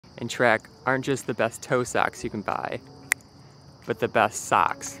and track aren't just the best toe socks you can buy, but the best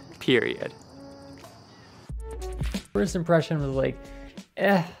socks, period. First impression was like,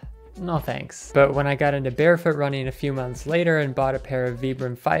 no thanks. But when I got into barefoot running a few months later and bought a pair of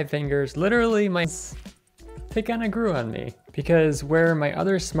Vibram 5 Fingers, literally they kind of grew on me. Because where my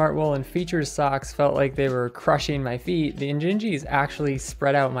other Smartwool and Features socks felt like they were crushing my feet, the Injinjis actually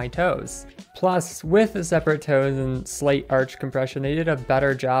spread out my toes. Plus, with the separate toes and slight arch compression, they did a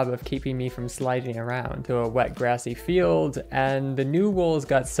better job of keeping me from sliding around to a wet grassy field, and the new wools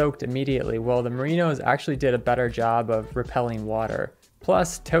got soaked immediately, while the Merinos actually did a better job of repelling water.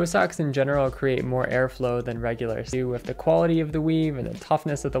 Plus, toe socks in general create more airflow than regular do with the quality of the weave and the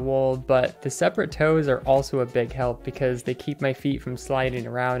toughness of the wool, but the separate toes are also a big help because they keep my feet from sliding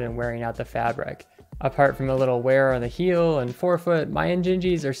around and wearing out the fabric. Apart from a little wear on the heel and forefoot, my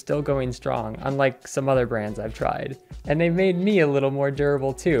Injinjis are still going strong, unlike some other brands I've tried. And they've made me a little more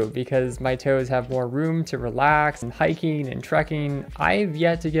durable too, because my toes have more room to relax, and hiking and trekking, I've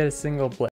yet to get a single blip.